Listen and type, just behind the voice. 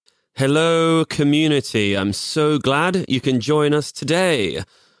Hello, community. I'm so glad you can join us today.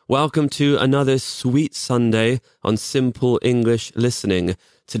 Welcome to another sweet Sunday on Simple English Listening.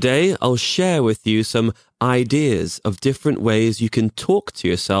 Today, I'll share with you some ideas of different ways you can talk to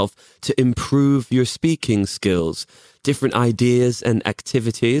yourself to improve your speaking skills, different ideas and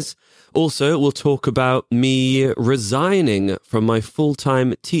activities. Also, we'll talk about me resigning from my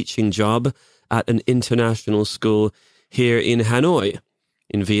full-time teaching job at an international school here in Hanoi,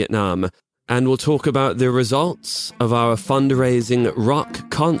 in Vietnam. And we'll talk about the results of our fundraising rock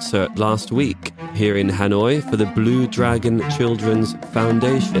concert last week here in Hanoi for the Blue Dragon Children's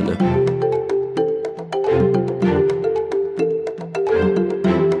Foundation.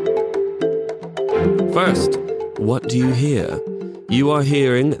 First, what do you hear? You are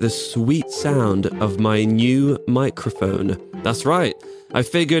hearing the sweet sound of my new microphone. That's right. I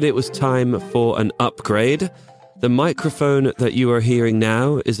figured it was time for an upgrade. The microphone that you are hearing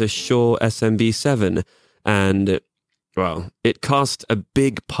now is a Shure SMB7, and, well, it cost a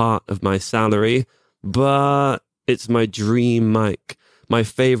big part of my salary, but it's my dream mic. My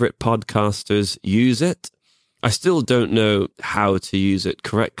favorite podcasters use it. I still don't know how to use it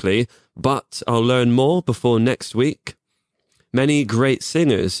correctly, but I'll learn more before next week. Many great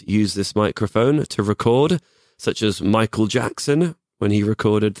singers use this microphone to record, such as Michael Jackson when he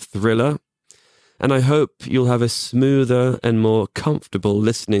recorded Thriller. And I hope you'll have a smoother and more comfortable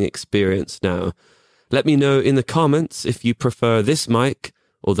listening experience now. Let me know in the comments if you prefer this mic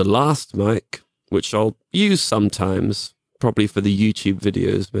or the last mic, which I'll use sometimes, probably for the YouTube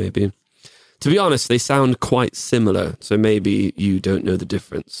videos maybe. To be honest, they sound quite similar, so maybe you don't know the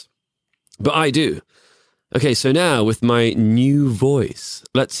difference. But I do. Okay, so now with my new voice,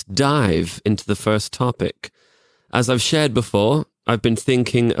 let's dive into the first topic. As I've shared before, I've been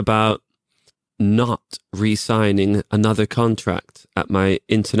thinking about not re-signing another contract at my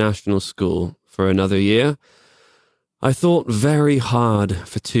international school for another year. I thought very hard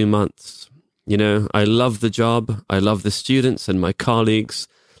for 2 months. You know, I love the job. I love the students and my colleagues.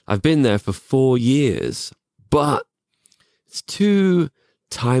 I've been there for 4 years, but it's too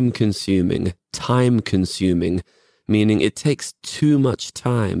time-consuming, meaning it takes too much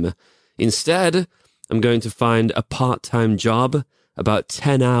time. Instead, I'm going to find a part-time job, about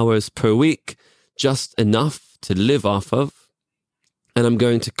 10 hours per week, just enough to live off of, and I'm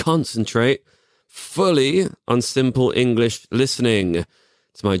going to concentrate fully on simple English listening.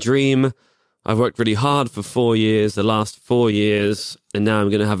 It's my dream. I've worked really hard for 4 years, the last 4 years, and now I'm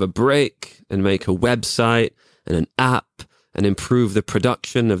going to have a break and make a website and an app and improve the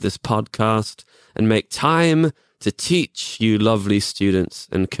production of this podcast and make time to teach you lovely students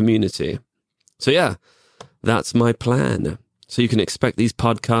and community. So yeah, that's my plan. So you can expect these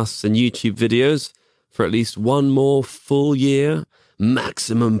podcasts and YouTube videos for at least 1 more full year,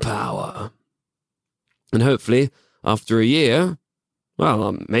 maximum power. And hopefully, after a year,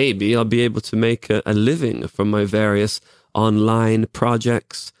 well, maybe I'll be able to make a living from my various online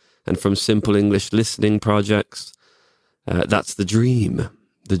projects and from simple English listening projects. That's the dream.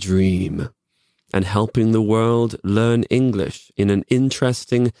 And helping the world learn English in an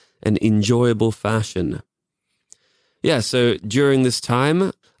interesting and enjoyable fashion. Yeah, so during this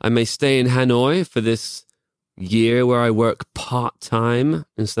time, I may stay in Hanoi for this year where I work part-time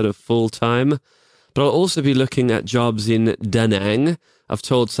instead of full-time, but I'll also be looking at jobs in Da Nang. I've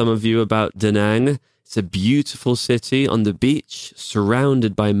told some of you about Da Nang. It's a beautiful city on the beach,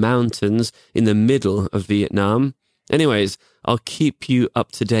 surrounded by mountains in the middle of Vietnam. Anyways, I'll keep you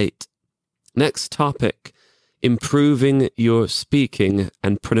up to date. Next topic, improving your speaking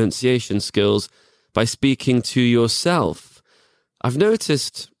and pronunciation skills by speaking to yourself. I've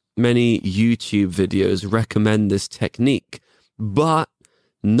noticed many YouTube videos recommend this technique, but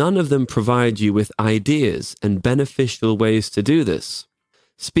none of them provide you with ideas and beneficial ways to do this.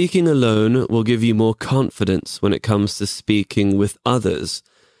 Speaking alone will give you more confidence when it comes to speaking with others.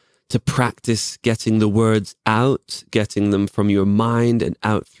 To practice getting the words out, getting them from your mind and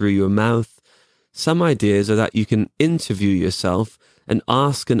out through your mouth. Some ideas are that you can interview yourself and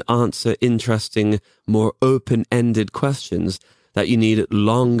ask and answer interesting, more open-ended questions that you need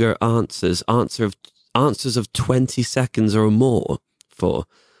longer answers of 20 seconds or more for.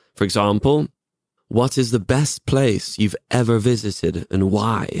 For example, what is the best place you've ever visited and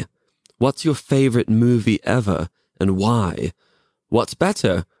why? What's your favorite movie ever and why? What's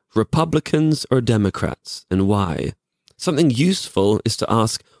better, Republicans or Democrats and why? Something useful is to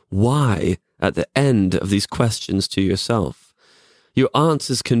ask why at the end of these questions to yourself. Your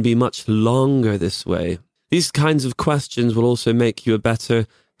answers can be much longer this way. These kinds of questions will also make you a better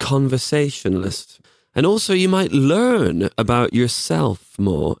conversationalist. And also you might learn about yourself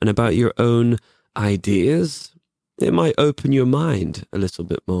more and about your own ideas. It might open your mind a little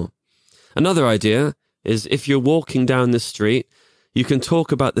bit more. Another idea is if you're walking down the street, you can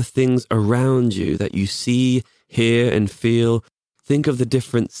talk about the things around you that you see, hear, and feel. Think of the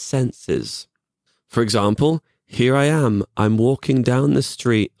different senses. For example, here I am. I'm walking down the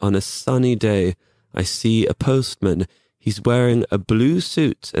street on a sunny day. I see a postman. He's wearing a blue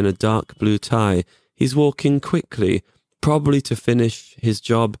suit and a dark blue tie. He's walking quickly, probably to finish his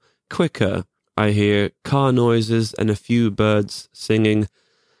job quicker. I hear car noises and a few birds singing.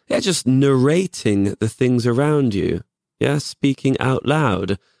 Yeah, just narrating the things around you. Yeah, speaking out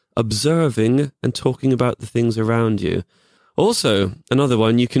loud, observing and talking about the things around you. Also, another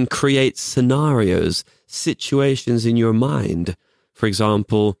one, you can create scenarios, situations in your mind. For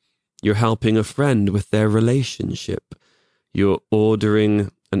example, you're helping a friend with their relationship. You're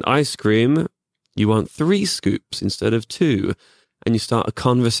ordering an ice cream. You want 3 scoops instead of 2. And you start a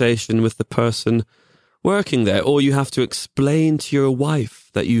conversation with the person working there. Or you have to explain to your wife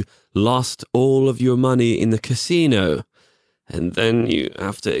that you lost all of your money in the casino. And then you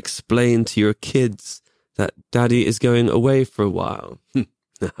have to explain to your kids that daddy is going away for a while.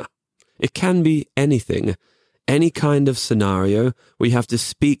 It can be anything, any kind of scenario where you have to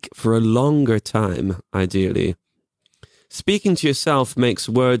speak for a longer time, ideally. Speaking to yourself makes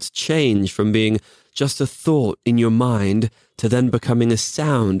words change from being just a thought in your mind to then becoming a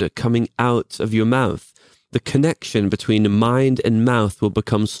sound coming out of your mouth. The connection between mind and mouth will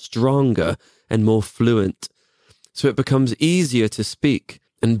become stronger and more fluent. So it becomes easier to speak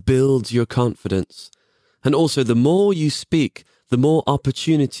and builds your confidence. And also, the more you speak, the more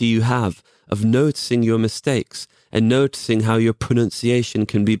opportunity you have of noticing your mistakes and noticing how your pronunciation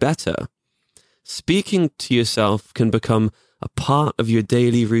can be better. Speaking to yourself can become a part of your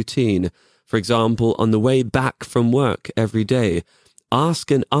daily routine. For example, on the way back from work every day, ask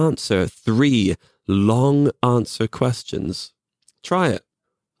and answer 3 long answer questions. Try it.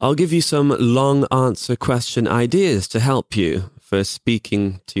 I'll give you some long answer question ideas to help you for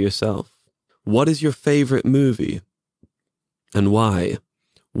speaking to yourself. What is your favorite movie and why?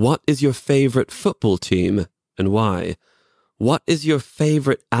 What is your favorite football team and why? What is your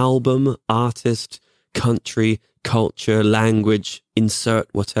favorite album, artist, country, culture, language, insert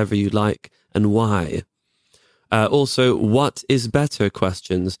whatever you like and why? Also, what is better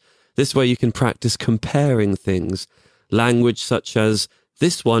questions. This way you can practice comparing things. Language such as,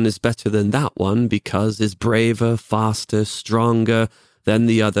 this one is better than that one because is braver, faster, stronger than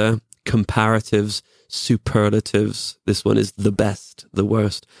the other. Comparatives, superlatives. This one is the best, the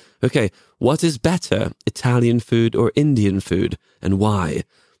worst. Okay, what is better, Italian food or Indian food, and why?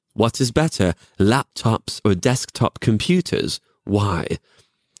 What is better, laptops or desktop computers? Why?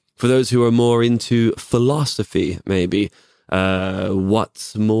 For those who are more into philosophy, maybe,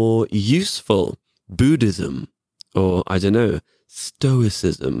 what's more useful, Buddhism, or I don't know,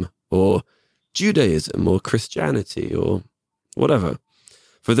 Stoicism, or Judaism, or Christianity, or whatever.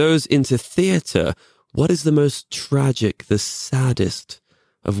 For those into theatre, what is the most tragic, the saddest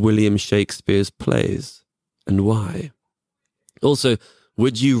of William Shakespeare's plays, and why? Also,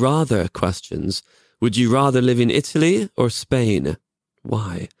 would you rather questions. Would you rather live in Italy or Spain?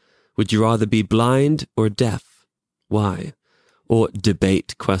 Why? Would you rather be blind or deaf? Why? Or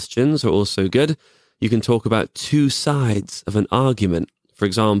debate questions are also good. You can talk about 2 sides of an argument. For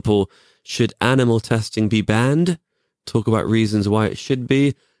example, should animal testing be banned? Talk about reasons why it should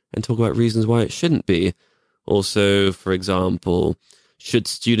be, and talk about reasons why it shouldn't be. Also, for example, should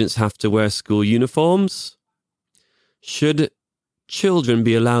students have to wear school uniforms? Should children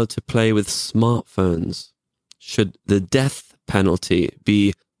be allowed to play with smartphones? Should the death penalty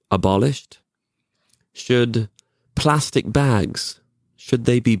be abolished? Should plastic bags, should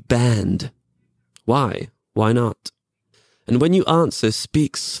they be banned? Why? Why not? And when you answer,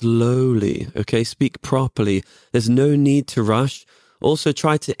 speak slowly, okay? Speak properly. There's no need to rush. Also,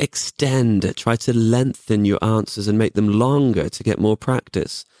 try to extend, try to lengthen your answers and make them longer to get more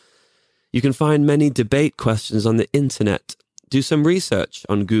practice. You can find many debate questions on the internet. Do some research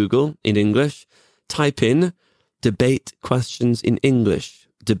on Google in English. Type in debate questions in English.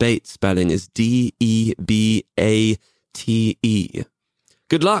 Debate spelling is D-E-B-A-T-E.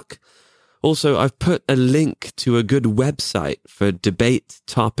 Good luck. Also, I've put a link to a good website for debate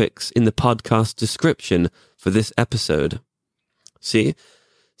topics in the podcast description for this episode. See,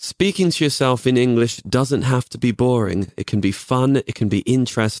 speaking to yourself in English doesn't have to be boring. It can be fun, it can be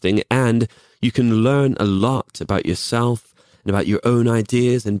interesting, and you can learn a lot about yourself and about your own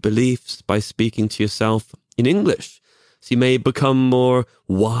ideas and beliefs by speaking to yourself in English. so you may become more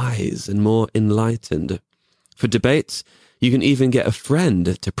wise and more enlightened. For debates, you can even get a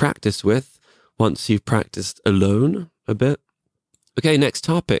friend to practice with once you've practiced alone a bit. Okay, next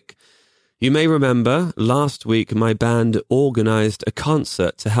topic. You may remember last week my band organized a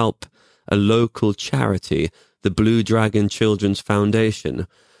concert to help a local charity, the Blue Dragon Children's Foundation.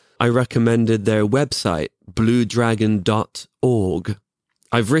 I recommended their website, bluedragon.org.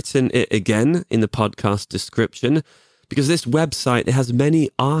 I've written it again in the podcast description because this website has many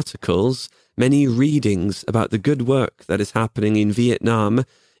articles, many readings about the good work that is happening in Vietnam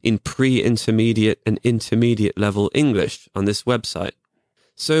in pre-intermediate and intermediate level English on this website.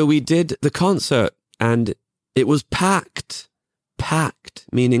 So we did the concert and it was packed,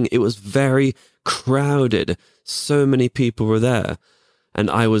 meaning it was very crowded. So many people were there. And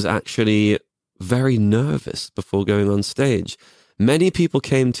I was actually very nervous before going on stage. Many people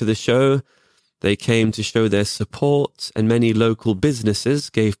came to the show. They came to show their support, and many local businesses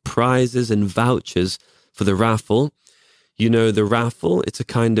gave prizes and vouchers for the raffle. You know the raffle, it's a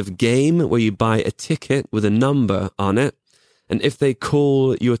kind of game where you buy a ticket with a number on it. And if they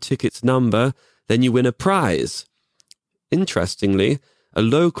call your ticket's number, then you win a prize. Interestingly, a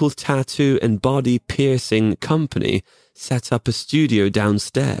local tattoo and body piercing company set up a studio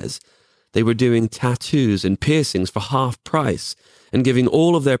downstairs. They were doing tattoos and piercings for half price and giving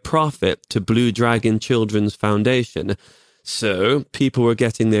all of their profit to Blue Dragon Children's Foundation. So people were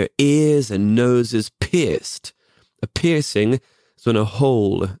getting their ears and noses pierced. A piercing is when a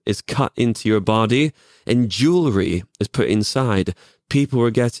hole is cut into your body and jewelry is put inside. People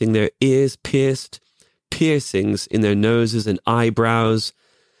were getting their ears pierced, piercings in their noses and eyebrows.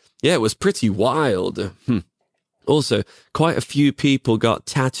 Yeah, it was pretty wild. Also, quite a few people got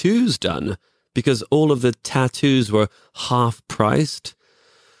tattoos done because all of the tattoos were half priced.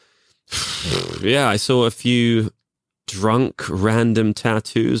 Yeah, I saw a few drunk random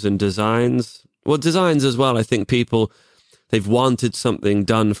tattoos and designs. Well, designs as well. I think people, they've wanted something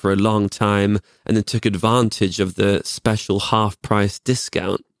done for a long time and then took advantage of the special half price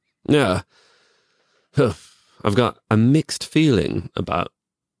discount. Yeah. I've got a mixed feeling about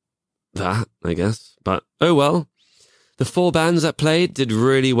that, I guess. But oh well. The 4 bands that played did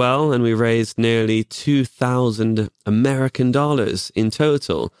really well, and we raised nearly 2,000 American dollars in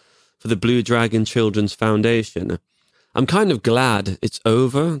total for the Blue Dragon Children's Foundation. I'm kind of glad it's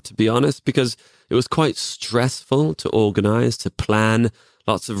over, to be honest, because it was quite stressful to organize, to plan,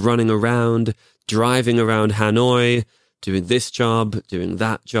 lots of running around, driving around Hanoi, doing this job, doing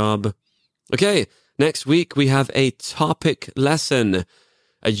that job. Okay, next week we have a topic lesson,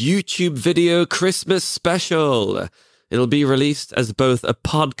 a YouTube video Christmas special. It'll be released as both a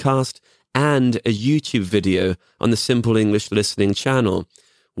podcast and a YouTube video on the Simple English Listening channel.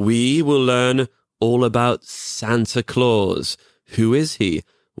 We will learn all about Santa Claus. Who is he?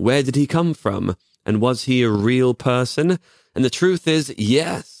 Where did he come from? And was he a real person? And the truth is,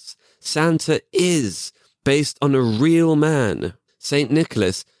 yes, Santa is based on a real man. Saint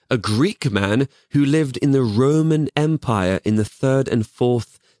Nicholas, a Greek man who lived in the Roman Empire in the 3rd and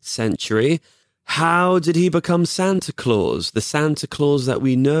 4th century. How did he become Santa Claus, the Santa Claus that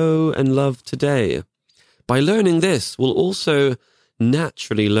we know and love today? By learning this, we'll also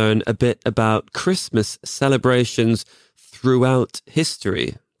naturally learn a bit about Christmas celebrations throughout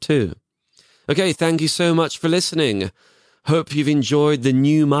history, too. Okay, thank you so much for listening. Hope you've enjoyed the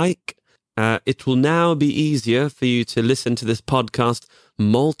new mic. It will now be easier for you to listen to this podcast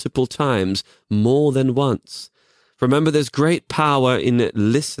multiple times, more than once. Remember, there's great power in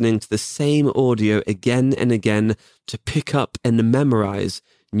listening to the same audio again and again to pick up and memorize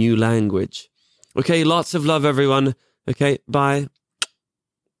new language. Okay, lots of love, everyone. Okay, bye.